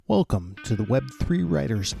Welcome to the Web3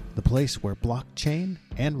 Writers, the place where blockchain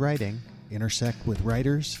and writing intersect with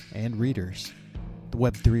writers and readers. The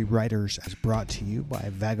Web3 Writers is brought to you by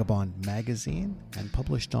Vagabond Magazine and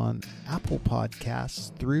published on Apple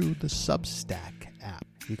Podcasts through the Substack app.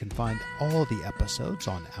 You can find all the episodes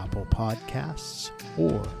on Apple Podcasts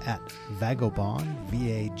or at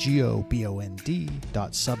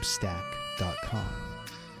vagobond.substack.com.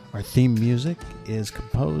 Our theme music is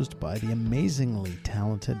composed by the amazingly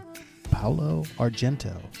talented Paolo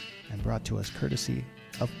Argento and brought to us courtesy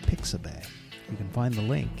of Pixabay. You can find the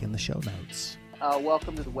link in the show notes.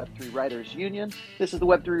 Welcome to the Web3 Writers Union. This is the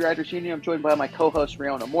Web3 Writers Union. I'm joined by my co-host,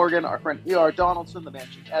 Rihanna Morgan, our friend E.R. Donaldson, the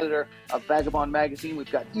managing editor of Vagabond Magazine.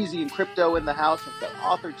 We've got Easy and Crypto in the house. We've got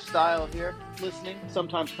Authored Style here listening,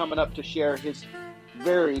 sometimes coming up to share his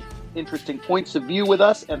very interesting points of view with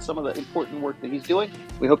us and some of the important work that he's doing.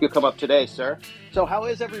 We hope you'll come up today, sir. So how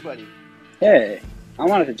is everybody? Hey, I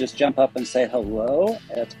wanted to just jump up and say hello.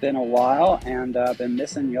 It's been a while, and I've been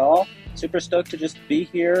missing y'all. Super stoked to just be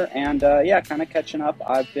here and, kind of catching up.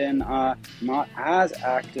 I've been not as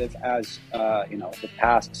active as, the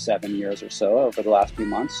past 7 years or so over the last few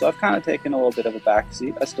months. So I've kind of taken a little bit of a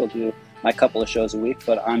backseat. I still do my couple of shows a week,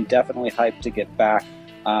 but I'm definitely hyped to get back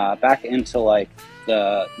into like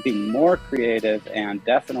the being more creative and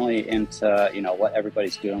definitely into, what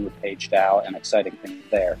everybody's doing with PageDAO and exciting things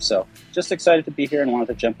there. So just excited to be here and wanted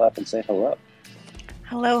to jump up and say hello.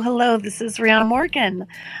 Hello. This is Rihanna Morgan.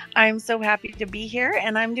 I'm so happy to be here,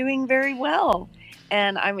 and I'm doing very well.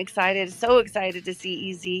 And I'm so excited to see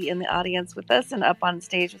Easy in the audience with us and up on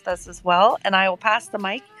stage with us as well. And I will pass the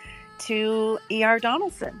mic to E.R.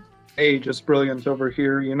 Donaldson. Hey, just brilliant over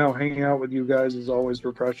here. Hanging out with you guys is always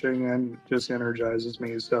refreshing and just energizes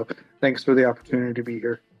me. So thanks for the opportunity to be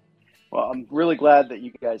here. Well, I'm really glad that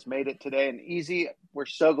you guys made it today. And Easy, we're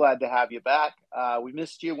so glad to have you back. We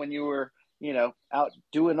missed you when you were out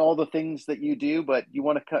doing all the things that you do, but you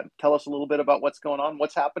want to tell us a little bit about what's going on,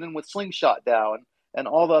 what's happening with Slingshot DAO and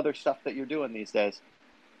all the other stuff that you're doing these days.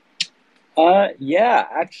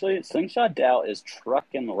 Actually, Slingshot DAO is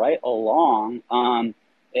trucking right along.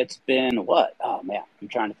 It's been I'm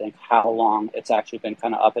trying to think how long it's actually been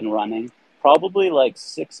kind of up and running. Probably like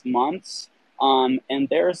 6 months. And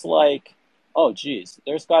there's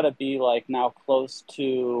there's got to be like now close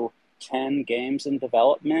to 10 games in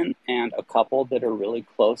development and a couple that are really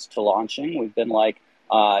close to launching. We've been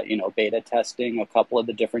beta testing a couple of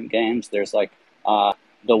the different games. There's the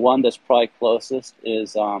one that's probably closest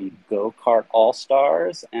is Go-Kart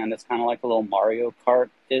All-Stars, and it's kind of like a little Mario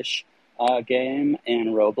Kart-ish game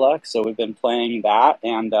in Roblox. So we've been playing that,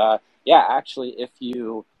 and actually, if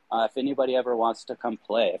anybody ever wants to come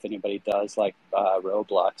play, if anybody does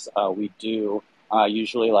Roblox, we do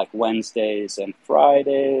usually Wednesdays and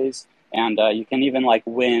Fridays. And you can even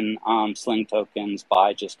win Sling tokens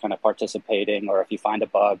by just kind of participating, or if you find a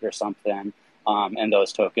bug or something, and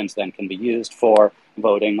those tokens then can be used for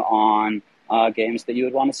voting on games that you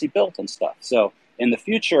would want to see built and stuff. So in the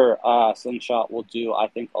future, Slingshot will do, I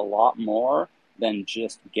think, a lot more than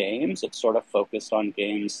just games. It's sort of focused on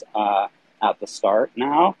games at the start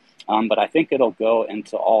now, but I think it'll go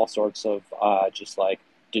into all sorts of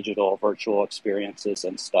digital virtual experiences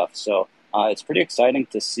and stuff. So it's pretty exciting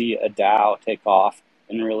to see a DAO take off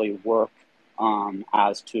and really work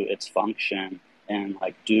as to its function and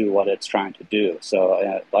do what it's trying to do.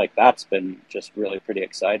 So that's been just really pretty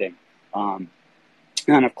exciting.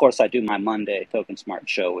 And of course I do my Monday Token Smart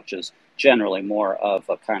show, which is generally more of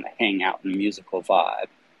a kind of hangout and musical vibe.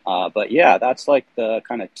 But yeah, that's the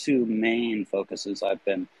kind of two main focuses I've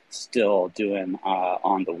been still doing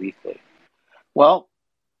on the weekly. Well,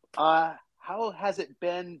 how has it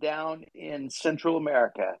been down in Central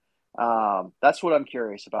America? That's what I'm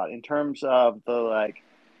curious about in terms of the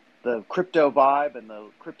crypto vibe and the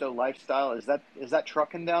crypto lifestyle. Is that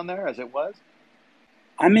trucking down there as it was?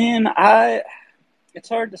 I mean, it's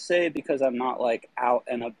hard to say because I'm not out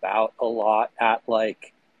and about a lot at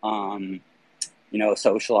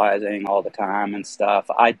socializing all the time and stuff.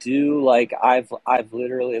 I do I've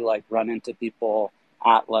literally run into people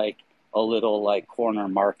at a little corner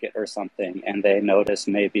market or something, and they notice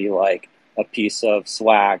maybe a piece of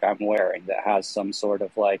swag I'm wearing that has some sort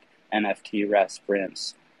of NFT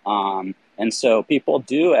reference. And so people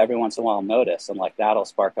do every once in a while notice, and that'll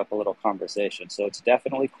spark up a little conversation. So it's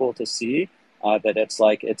definitely cool to see that it's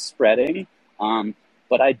spreading.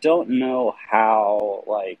 But I don't know how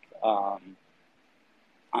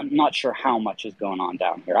I'm not sure how much is going on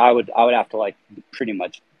down here. I would have to pretty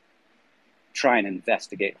much try and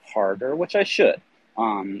investigate harder, which I should.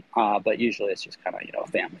 But usually it's just kind of,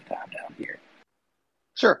 family time down here.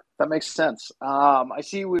 Sure, that makes sense. I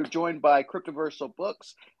see we're joined by Cryptoversal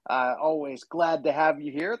Books. Always glad to have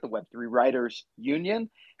you here at the Web3 Writers Union,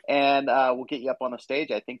 and we'll get you up on the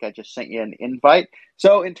stage. I think I just sent you an invite.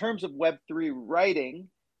 So, in terms of Web3 writing,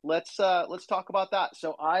 let's talk about that.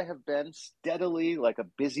 So, I have been steadily, like a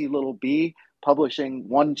busy little bee, publishing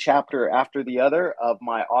one chapter after the other of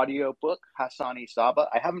my audio book, Hassani Saba.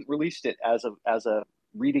 I haven't released it as a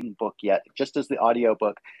reading book yet, just as the audio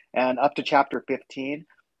book, and up to chapter 15.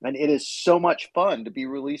 And it is so much fun to be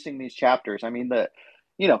releasing these chapters. I mean,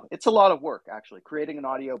 it's a lot of work actually creating an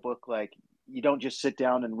audio book. Like, you don't just sit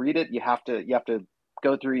down and read it. You have to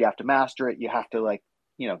go through, you have to master it. You have to, like,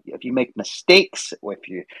 if you make mistakes, or if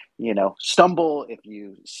you stumble, if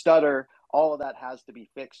you stutter, all of that has to be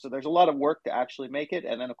fixed. So there's a lot of work to actually make it.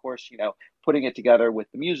 And then, of course, putting it together with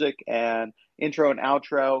the music and intro and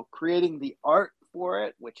outro, creating the art for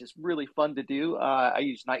it, which is really fun to do. I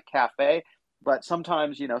use Night Cafe, but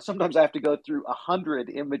sometimes I have to go through 100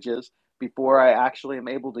 images before I actually am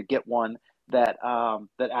able to get one that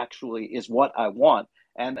actually is what I want,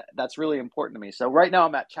 and that's really important to me. So right now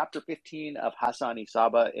I'm at chapter 15 of Hassani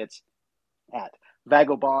Saba. It's at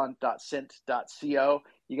vagabond.sint.co.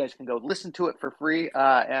 You guys can go listen to it for free,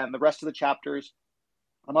 and the rest of the chapters,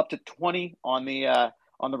 I'm up to 20 on the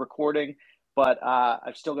recording, but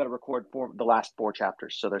I've still got to record the last 4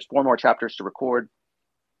 chapters. So there's 4 more chapters to record,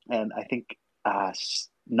 and I think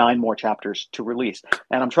 9 more chapters to release.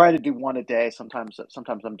 And I'm trying to do one a day. Sometimes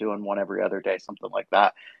I'm doing one every other day, something like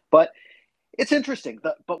that. But it's interesting.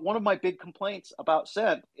 But one of my big complaints about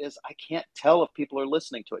Sent is I can't tell if people are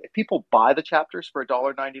listening to it. If people buy the chapters for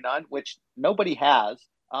 $1.99, which nobody has.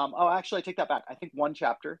 Actually, I take that back. I think one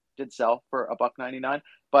chapter did sell for $1.99,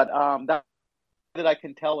 but that I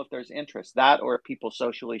can tell if there's interest, that or if people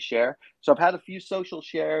socially share. So I've had a few social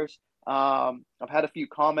shares. I've had a few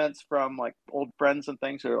comments from, like, old friends and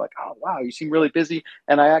things who are like, "Oh wow, you seem really busy."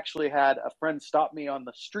 And I actually had a friend stop me on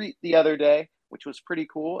the street the other day, which was pretty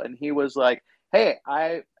cool. And he was like, "Hey,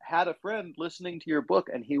 I had a friend listening to your book,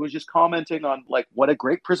 and he was just commenting on, like, what a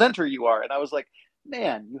great presenter you are." And I was like,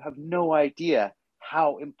 "Man, you have no idea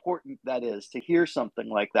how important that is to hear something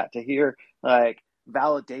like that, to hear, like,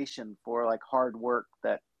 validation for, like, hard work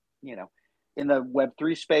that, you know, in the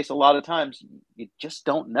Web3 space, a lot of times you just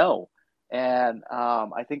don't know." And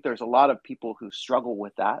I think there's a lot of people who struggle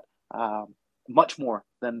with that, much more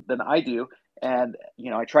than I do. And,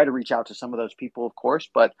 I try to reach out to some of those people, of course,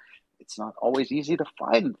 but it's not always easy to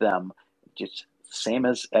find them, just same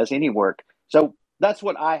as any work. So that's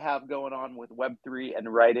what I have going on with Web3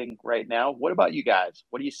 and writing right now. What about you guys?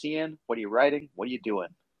 What are you seeing? What are you writing? What are you doing?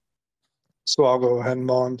 So I'll go ahead and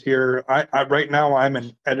volunteer. I right now I'm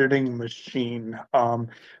an editing machine.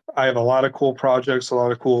 I have a lot of cool projects, a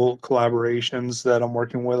lot of cool collaborations that I'm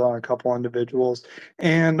working with on a couple individuals,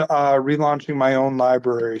 and relaunching my own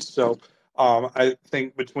library. So I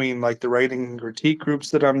think between, like, the writing and critique groups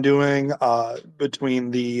that I'm doing,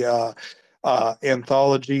 between the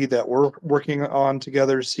anthology that we're working on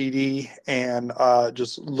together, CD, and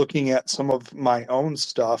just looking at some of my own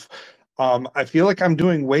stuff. I feel like I'm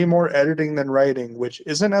doing way more editing than writing, which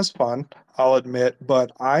isn't as fun, I'll admit,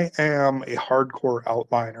 but I am a hardcore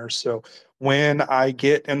outliner. So when I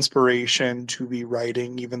get inspiration to be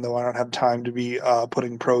writing, even though I don't have time to be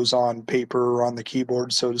putting prose on paper or on the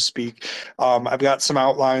keyboard, so to speak, I've got some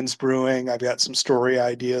outlines brewing. I've got some story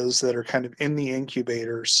ideas that are kind of in the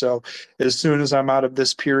incubator. So as soon as I'm out of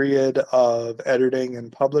this period of editing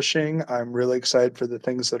and publishing, I'm really excited for the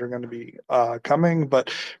things that are going to be coming. But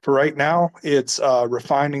for right now, it's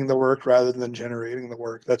refining the work rather than generating the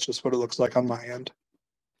work. That's just what it looks like on my end.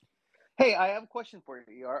 Hey, I have a question for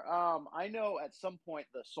you, ER. I know at some point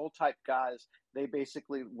the Soul Type guys, they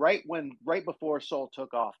basically right before Soul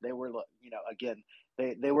took off, they were, again,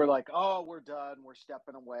 they were like, "Oh, we're done, we're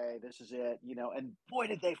stepping away, this is it," and boy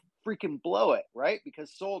did they freaking blow it, right?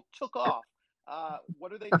 Because Soul took off.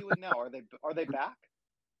 What are they doing now? Are they back?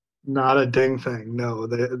 Not a dang thing. No,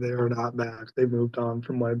 they are not back. They moved on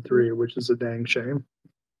from Web3, which is a dang shame.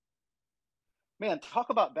 Man, talk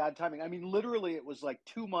about bad timing. I mean, literally, it was like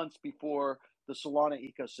 2 months before the Solana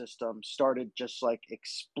ecosystem started just, like,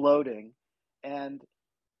 exploding. And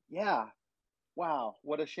yeah, wow,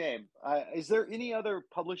 what a shame. Is there any other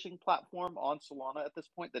publishing platform on Solana at this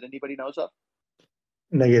point that anybody knows of?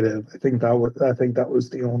 Negative. I think that was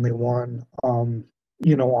the only one.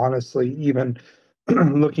 Honestly, even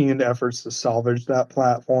looking into efforts to salvage that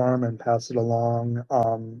platform and pass it along,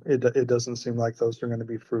 it doesn't seem like those are going to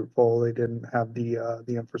be fruitful. They didn't have the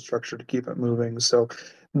infrastructure to keep it moving. So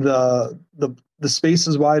the space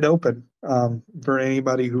is wide open for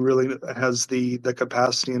anybody who really has the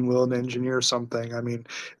capacity and will to engineer something. I mean,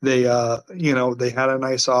 they had a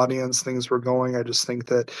nice audience, things were going. I just think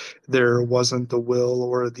that there wasn't the will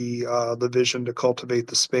or the vision to cultivate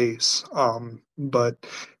the space. But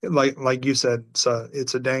like you said,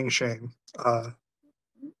 it's a dang shame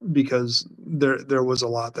because there was a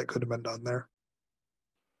lot that could have been done there.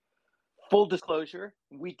 Full disclosure,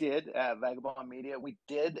 we did at Vagabond Media, we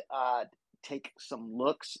did take some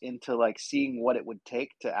looks into like seeing what it would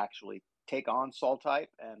take to actually take on Soul Type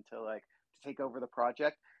and to take over the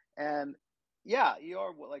project. And yeah, you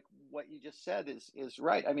are like what you just said is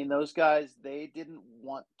right. I mean, those guys, they didn't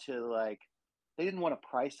want to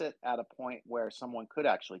price it at a point where someone could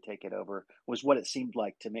actually take it over, was what it seemed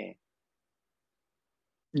like to me.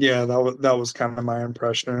 Yeah, that was kind of my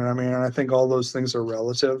impression. I mean, I think all those things are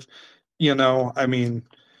relative. I mean,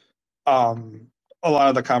 um, a lot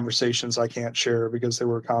of the conversations I can't share because they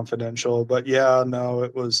were confidential. But yeah, no,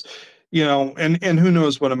 it was, and who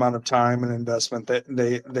knows what amount of time and investment that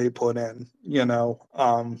they put in.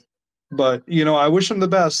 But I wish them the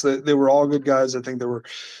best. They were all good guys. I think they were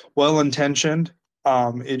well intentioned.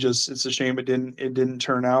 It's a shame it didn't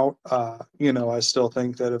turn out. I still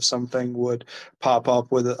think that if something would pop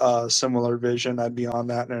up with a similar vision, I'd be on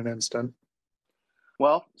that in an instant.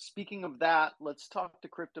 Well, speaking of that, let's talk to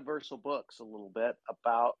Cryptoversal Books a little bit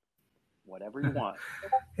about whatever you want.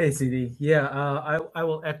 Hey, CD. Yeah, I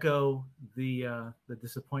will echo the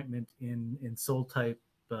disappointment in Soul Type,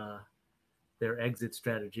 their exit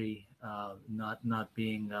strategy, not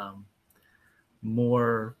being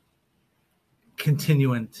more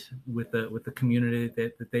continuant with the community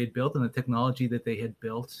that they built and the technology that they had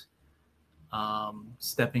built.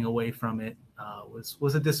 Stepping away from it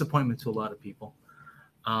was a disappointment to a lot of people.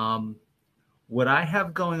 What I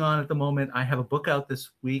have going on at the moment, I have a book out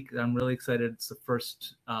this week. I'm really excited. It's the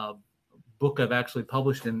first book I've actually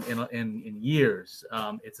published in years.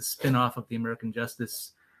 It's a spin-off of the American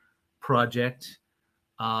Justice Project.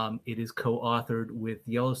 It is co-authored with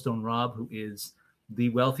Yellowstone Rob, who is the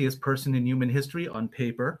wealthiest person in human history on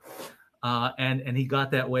paper. And he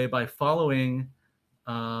got that way by following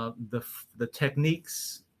the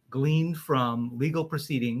techniques gleaned from legal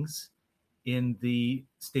proceedings in the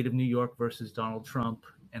state of New York versus Donald Trump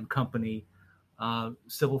and company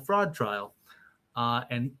civil fraud trial.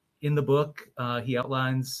 And in the book, he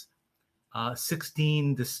outlines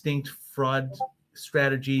 16 distinct fraud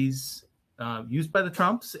strategies used by the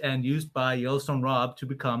Trumps and used by Yellowstone Rob to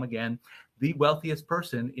become, again, the wealthiest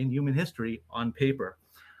person in human history on paper.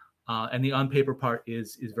 And the on paper part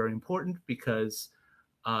is very important because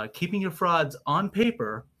keeping your frauds on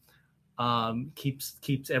paper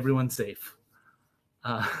keeps everyone safe.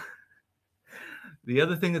 The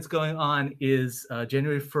other thing that's going on is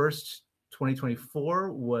January 1st,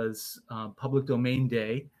 2024 was Public Domain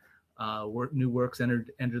Day. New works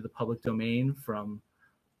entered the public domain from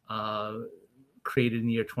created in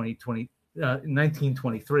the year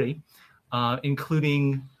 1923,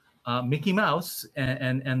 including Mickey Mouse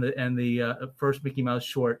and the first Mickey Mouse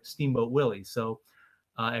short, Steamboat Willie. So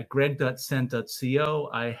at greg.cent.co,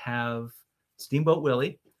 I have Steamboat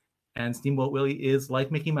Willie, and Steamboat Willie is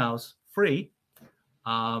like Mickey Mouse, free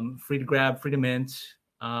to grab, free to mint.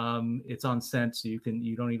 It's on Cent, so you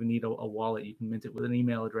don't even need a wallet. You can mint it with an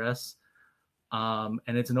email address, and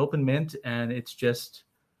it's an open mint, and it's just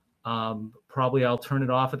probably I'll turn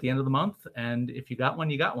it off at the end of the month, and if you got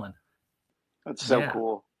one, you got one. That's so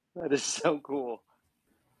cool. That is so cool.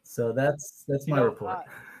 So that's my report.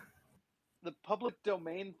 The public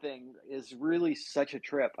domain thing is really such a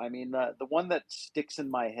trip. I mean, the one that sticks in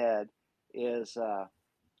my head is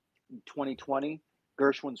 2020,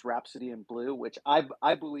 Gershwin's Rhapsody in Blue, which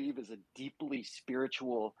I believe is a deeply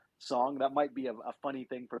spiritual song. That might be a funny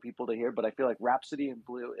thing for people to hear, but I feel like Rhapsody in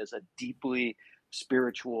Blue is a deeply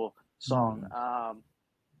spiritual song.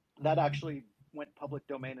 That actually went public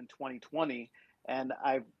domain in 2020, and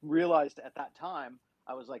I realized at that time,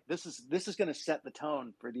 I was like, this is going to set the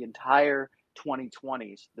tone for the entire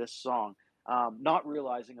 2020s, this song. Not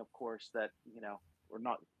realizing, of course, that, we're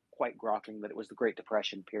not quite grokking that it was the Great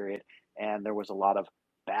Depression period, and there was a lot of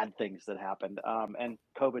bad things that happened. And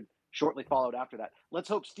COVID shortly followed after that. Let's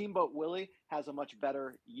hope Steamboat Willie has a much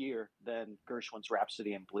better year than Gershwin's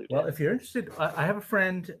Rhapsody in Blue did. Well, if you're interested, I have a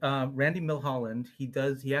friend, Randy Milholland. He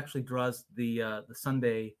actually draws the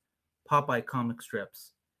Sunday Popeye comic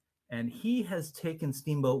strips, and he has taken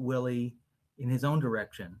Steamboat Willie in his own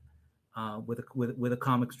direction with a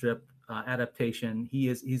comic strip adaptation.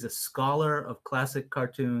 He's a scholar of classic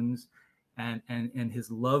cartoons, and his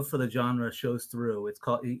love for the genre shows through.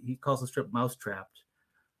 He calls the strip Mousetrapped.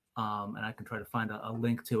 and I can try to find a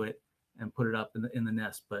link to it and put it up in the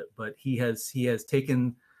nest. But he has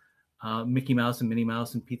taken Mickey Mouse and Minnie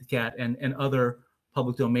Mouse and Pete the Cat and other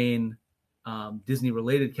public domain Disney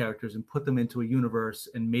related characters and put them into a universe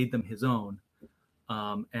and made them his own.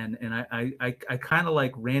 And I kind of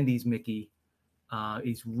like Randy's Mickey.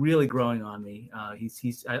 He's really growing on me.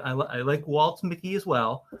 I like Walt's Mickey as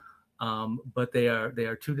well, but they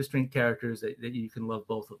are two distinct characters that you can love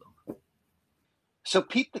both of them. So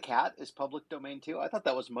Pete the Cat is public domain too? I thought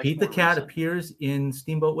that was much Pete the more Cat recent. appears in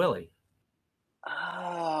Steamboat Willie.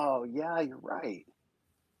 Oh, yeah, you're right.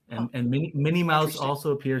 And Minnie Mouse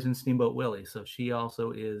also appears in Steamboat Willie, so she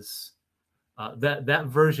also is that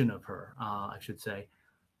version of her, I should say.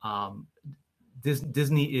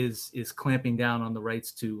 Disney is clamping down on the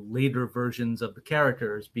rights to later versions of the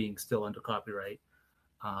characters being still under copyright.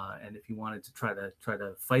 And if you wanted to try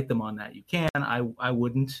to fight them on that, you can. I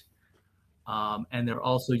wouldn't. And they're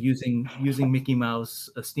also using Mickey Mouse,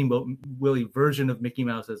 a Steamboat Willie version of Mickey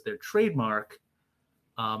Mouse as their trademark.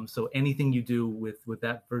 So anything you do with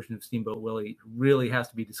that version of Steamboat Willie really has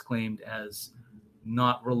to be disclaimed as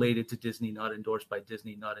not related to Disney, not endorsed by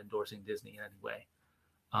Disney, not endorsing Disney in any way,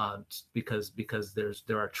 because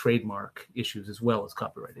there are trademark issues as well as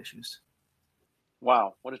copyright issues.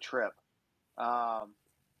 Wow, what a trip!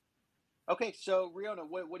 Okay, so Riona,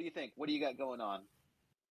 what do you think? What do you got going on?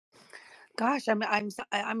 Gosh,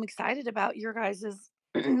 I'm excited about your guys's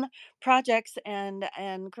projects and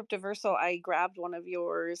Cryptoversal. I grabbed one of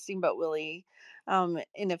your Steamboat Willie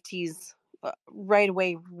NFTs right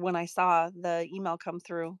away when I saw the email come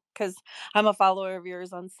through, because I'm a follower of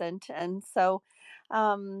yours on Scent, and so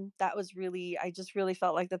that was really, I just really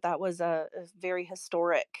felt like that was a very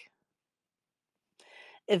historic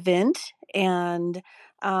event. And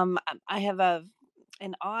I have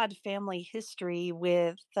an odd family history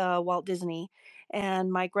with Walt Disney,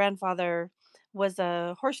 and my grandfather was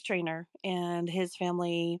a horse trainer, and his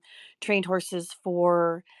family trained horses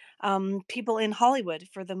for people in Hollywood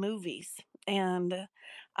for the movies. And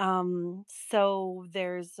so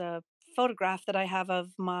there's a photograph that I have of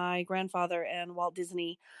my grandfather and Walt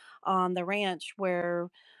Disney on the ranch where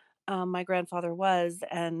my grandfather was,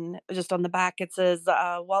 and just on the back it says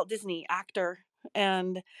Walt Disney actor.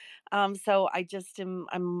 And so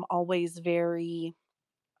I'm always very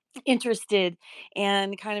interested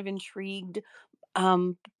and kind of intrigued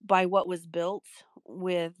by what was built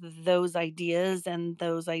with those ideas and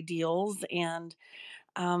those ideals. And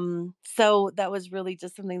so that was really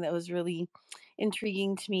just something that was really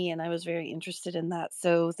intriguing to me, and I was very interested in that.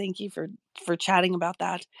 So thank you for chatting about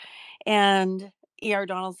that. And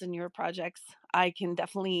Donaldson, your projects, I can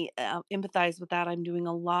definitely empathize with that. I'm doing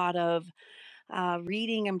a lot of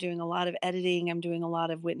reading, I'm doing a lot of editing, I'm doing a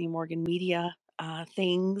lot of Whitney Morgan media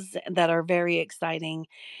things that are very exciting.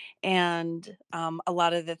 And a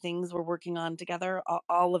lot of the things we're working on together,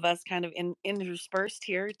 all of us kind of interspersed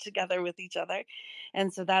here together with each other.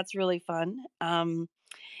 And so that's really fun.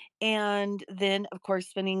 And then, of course,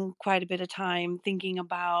 spending quite a bit of time thinking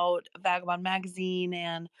about Vagabond Magazine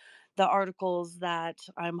and the articles that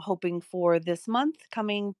I'm hoping for this month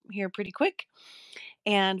coming here pretty quick.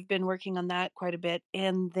 And been working on that quite a bit.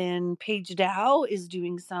 And then Page Dow is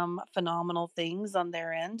doing some phenomenal things on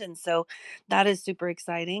their end. And so that is super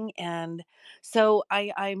exciting. And so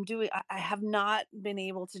I have not been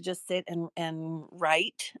able to just sit and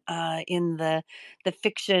write in the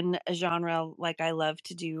fiction genre like I love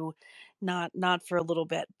to do, not for a little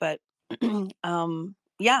bit, but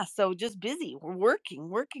yeah, so just busy. We're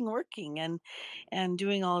working and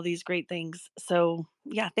doing all these great things. So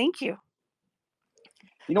yeah, thank you.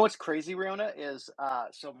 You know what's crazy, Riona, is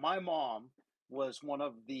so my mom was one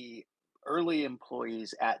of the early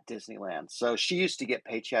employees at Disneyland. So she used to get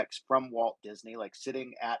paychecks from Walt Disney, like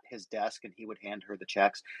sitting at his desk, and he would hand her the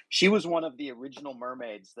checks. She was one of the original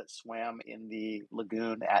mermaids that swam in the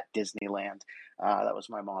lagoon at Disneyland. That was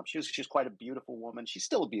my mom. She's quite a beautiful woman. She's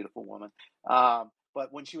still a beautiful woman.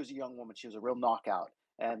 But when she was a young woman, she was a real knockout.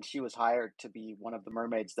 And she was hired to be one of the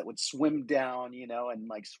mermaids that would swim down, and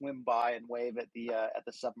like swim by and wave at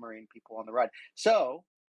the submarine people on the ride. So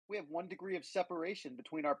we have 1 degree of separation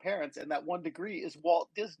between our parents, and that 1 degree is Walt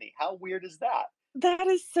Disney. How weird is that? That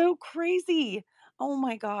is so crazy. Oh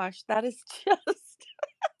my gosh, that is just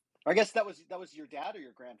I guess that was your dad or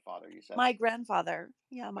your grandfather, you said. my grandfather.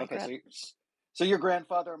 Yeah, my Okay, grand so your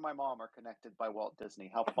grandfather and my mom are connected by Walt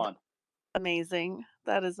Disney. How fun. amazing.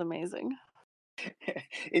 That is amazing.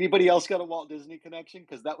 Anybody else got a Walt Disney connection?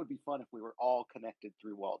 Because that would be fun if we were all connected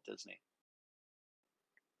through Walt Disney.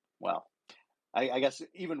 Well, I guess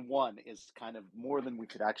even one is kind of more than we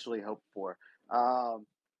could actually hope for. Um,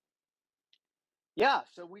 Yeah,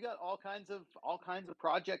 so we got all kinds of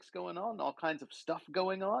projects going on, all kinds of stuff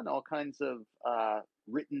going on, all kinds of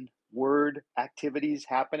written word activities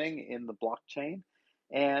happening in the blockchain,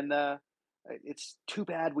 and it's too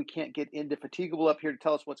bad we can't get Indefatigable up here to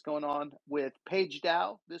tell us what's going on with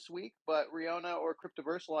PageDAO this week. But Riona or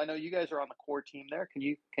Cryptoversal, I know you guys are on the core team there. Can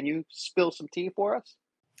you spill some tea for us?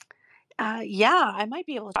 Yeah, I might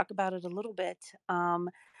be able to talk about it a little bit.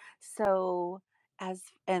 So, as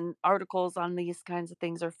and articles on these kinds of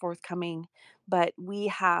things are forthcoming, but we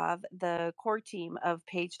have the core team of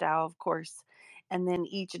PageDAO, of course, and then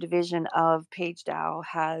each division of PageDAO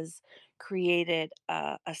has created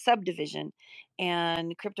a subdivision,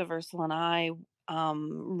 and Cryptoversal and I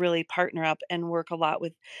really partner up and work a lot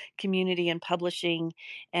with community and publishing,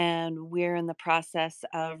 and we're in the process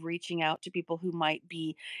of reaching out to people who might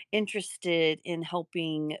be interested in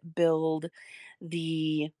helping build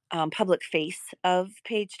the public face of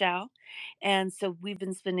PageDAO. And so we've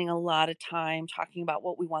been spending a lot of time talking about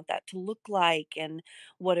what we want that to look like and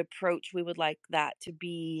what approach we would like that to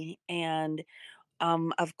be. And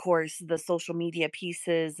of course the social media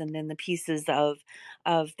pieces, and then the pieces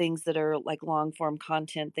of things that are like long form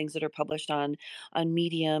content, things that are published on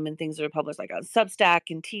Medium, and things that are published like on Substack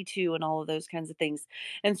and T2 and all of those kinds of things.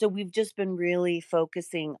 And so we've just been really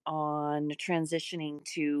focusing on transitioning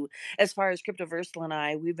to, as far as Cryptoversal and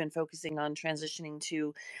I, we've been focusing on transitioning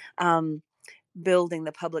to um building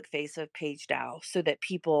the public face of PageDAO so that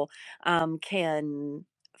people can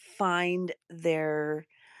find their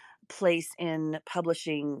place in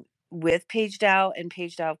publishing with PageDAO. And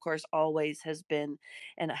PageDAO, of course, always has been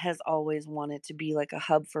and has always wanted to be like a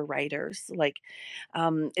hub for writers. Like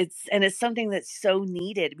it's something that's so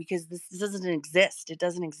needed because this doesn't exist. It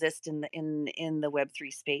doesn't exist in the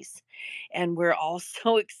Web3 space, and we're all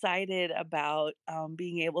so excited about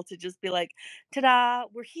being able to just be like, ta-da,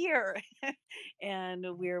 we're here. And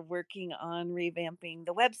we're working on revamping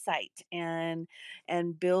the website and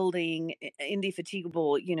building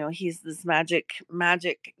Indefatigable. He's this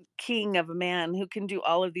magic king of a man who can do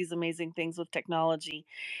all of these amazing things with technology.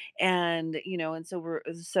 And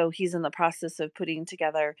so he's in the process of putting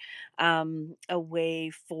together a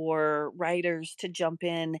way for writers to jump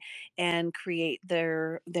in and create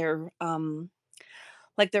their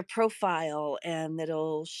like their profile, and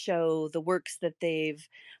that'll show the works that they've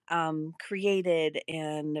created,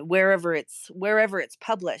 and wherever it's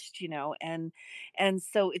published, and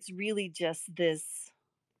so it's really just this,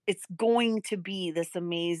 it's going to be this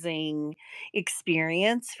amazing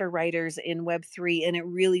experience for writers in Web3, and it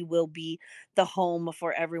really will be the home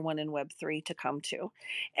for everyone in Web3 to come to.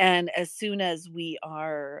 And as soon as we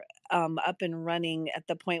are up and running at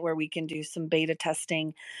the point where we can do some beta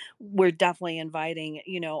testing, we're definitely inviting,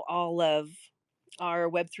 all of our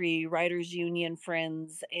Web3 Writers Union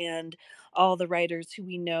friends and all the writers who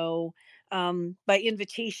we know by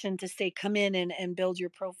invitation to say, come in and build your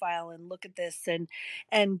profile and look at this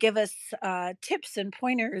and give us tips and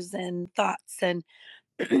pointers and thoughts. And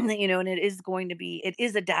and it is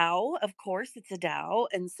a DAO, of course. It's a DAO,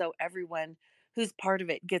 and so everyone who's part of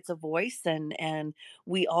it gets a voice, and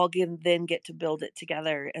we all then get to build it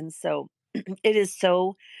together. And so it is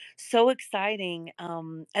so exciting,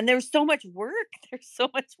 and there's so much work. There's so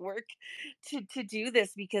much work to do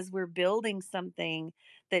this, because we're building something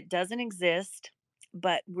that doesn't exist,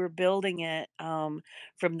 but we're building it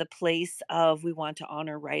from the place of, we want to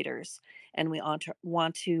honor writers, and we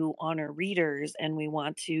want to honor readers, and we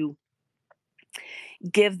want to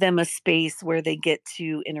give them a space where they get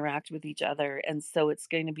to interact with each other. And so it's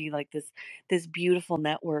going to be like this beautiful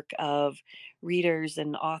network of readers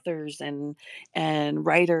and authors and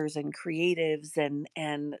writers and creatives,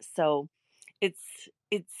 and so it's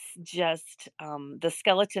just the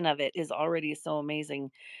skeleton of it is already so amazing.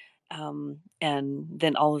 And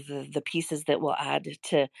then all of the pieces that we'll add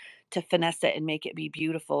to finesse it and make it be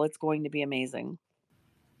beautiful, it's going to be amazing.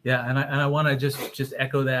 Yeah, and I want to just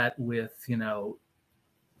echo that with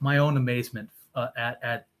my own amazement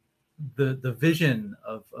at the vision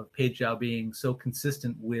of PageDAO being so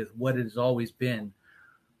consistent with what it has always been,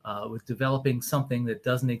 with developing something that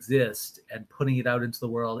doesn't exist and putting it out into the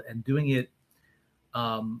world and doing it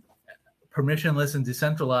permissionless and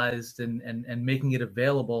decentralized, and making it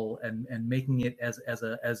available, and making it as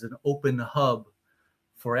an open hub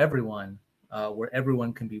for everyone, where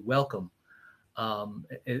everyone can be welcome.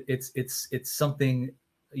 It's something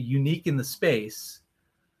unique in the space,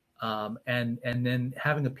 and then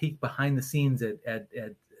having a peek behind the scenes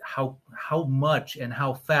at how much and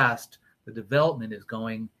how fast the development is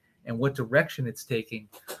going and what direction it's taking.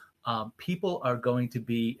 People are going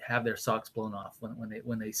to have their socks blown off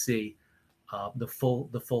when they see the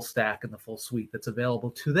full stack and the full suite that's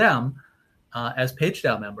available to them as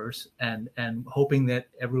PageDAO members, and hoping that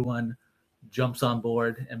everyone jumps on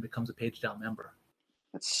board and becomes a PageDAO member.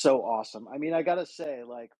 That's so awesome. I mean, I gotta say,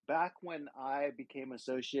 like back when I became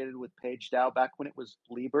associated with PageDAO, back when it was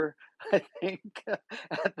Lieber, I think,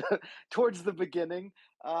 towards the beginning,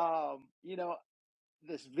 you know,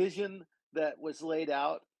 this vision that was laid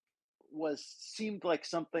out seemed like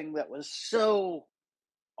something that was so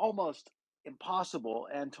almost impossible,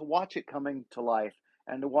 and to watch it coming to life,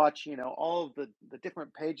 and to watch, you know, all of the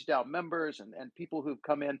different PageDAO members and people who've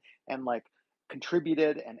come in and like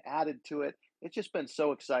contributed and added to it, it's just been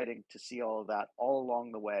so exciting to see all of that all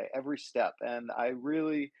along the way, every step. And I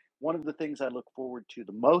really, one of the things I look forward to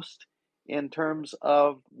the most in terms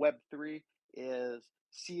of Web3 is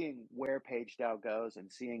seeing where PageDAO goes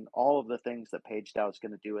and seeing all of the things that PageDAO is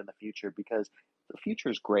going to do in the future, because the future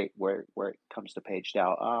is great where it comes to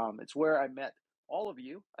PageDAO. It's where I met all of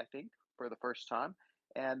you, I think, for the first time,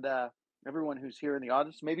 and everyone who's here in the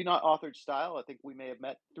audience. Maybe not Authored Style. I think we may have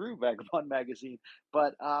met through Vagabond Magazine,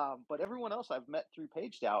 but everyone else I've met through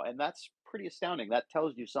PageDAO, and that's pretty astounding. That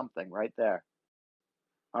tells you something right there.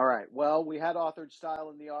 All right. Well, we had Authored Style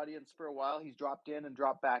in the audience for a while. He's dropped in and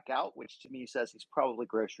dropped back out, which to me says he's probably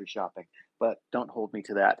grocery shopping, but don't hold me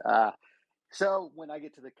to that. So when I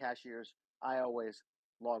get to the cashiers, I always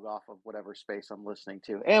log off of whatever space I'm listening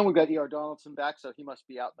to. And we've got E.R. Donaldson back, so he must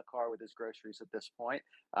be out in the car with his groceries at this point.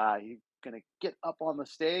 He's going to get up on the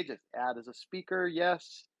stage, add as a speaker.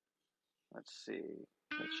 Yes. Let's see.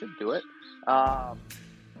 That should do it.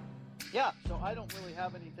 Yeah, so I don't really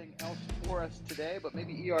have anything else for us today, but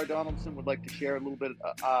maybe E.R. Donaldson would like to share a little bit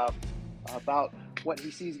about what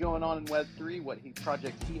he sees going on in Web3, what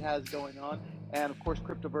projects he has going on, and of course,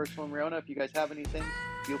 Cryptoversal and Riona. If you guys have anything,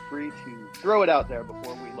 feel free to throw it out there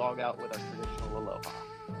before we log out with our traditional aloha.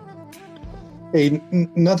 Hey,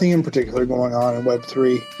 nothing in particular going on in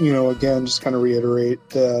Web3. You know, again, just kind of reiterate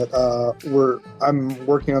that I'm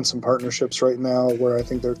working on some partnerships right now where I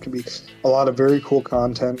think there could be a lot of very cool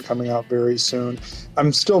content coming out very soon.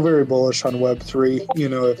 I'm still very bullish on Web3. You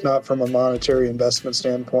know, if not from a monetary investment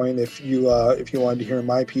standpoint, if you wanted to hear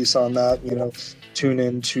my piece on that, you know, tune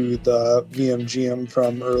into the VMGM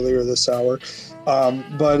from earlier this hour.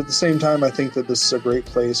 But at the same time, I think that this is a great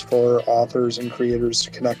place for authors and creators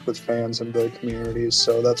to connect with fans and build communities.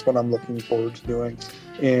 So that's what I'm looking forward to doing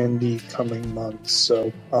in the coming months.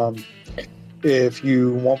 So if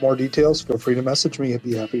you want more details, feel free to message me. I'd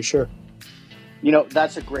be happy to share. You know,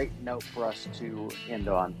 that's a great note for us to end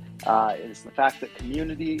on, is the fact that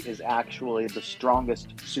community is actually the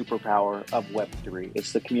strongest superpower of Web3.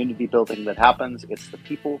 It's the community building that happens. It's the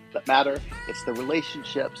people that matter. It's the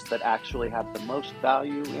relationships that actually have the most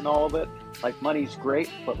value in all of it. Like, money's great,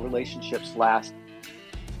 but relationships last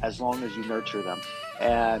as long as you nurture them.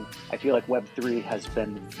 And I feel like Web3 has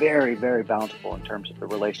been very, very bountiful in terms of the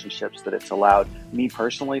relationships that it's allowed me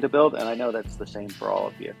personally to build. And I know that's the same for all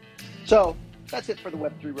of you. So that's it for the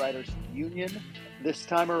Web3 Writers Union this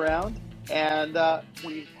time around. And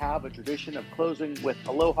we have a tradition of closing with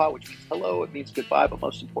aloha, which means hello. It means goodbye, but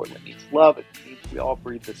most importantly, it means love. It means we all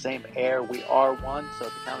breathe the same air. We are one. So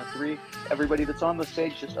at the count of three, everybody that's on the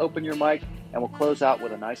stage, just open your mic and we'll close out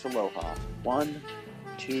with a nice aloha. 1,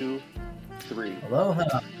 2, 3.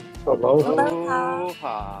 Aloha. Aloha.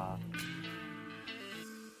 Aloha.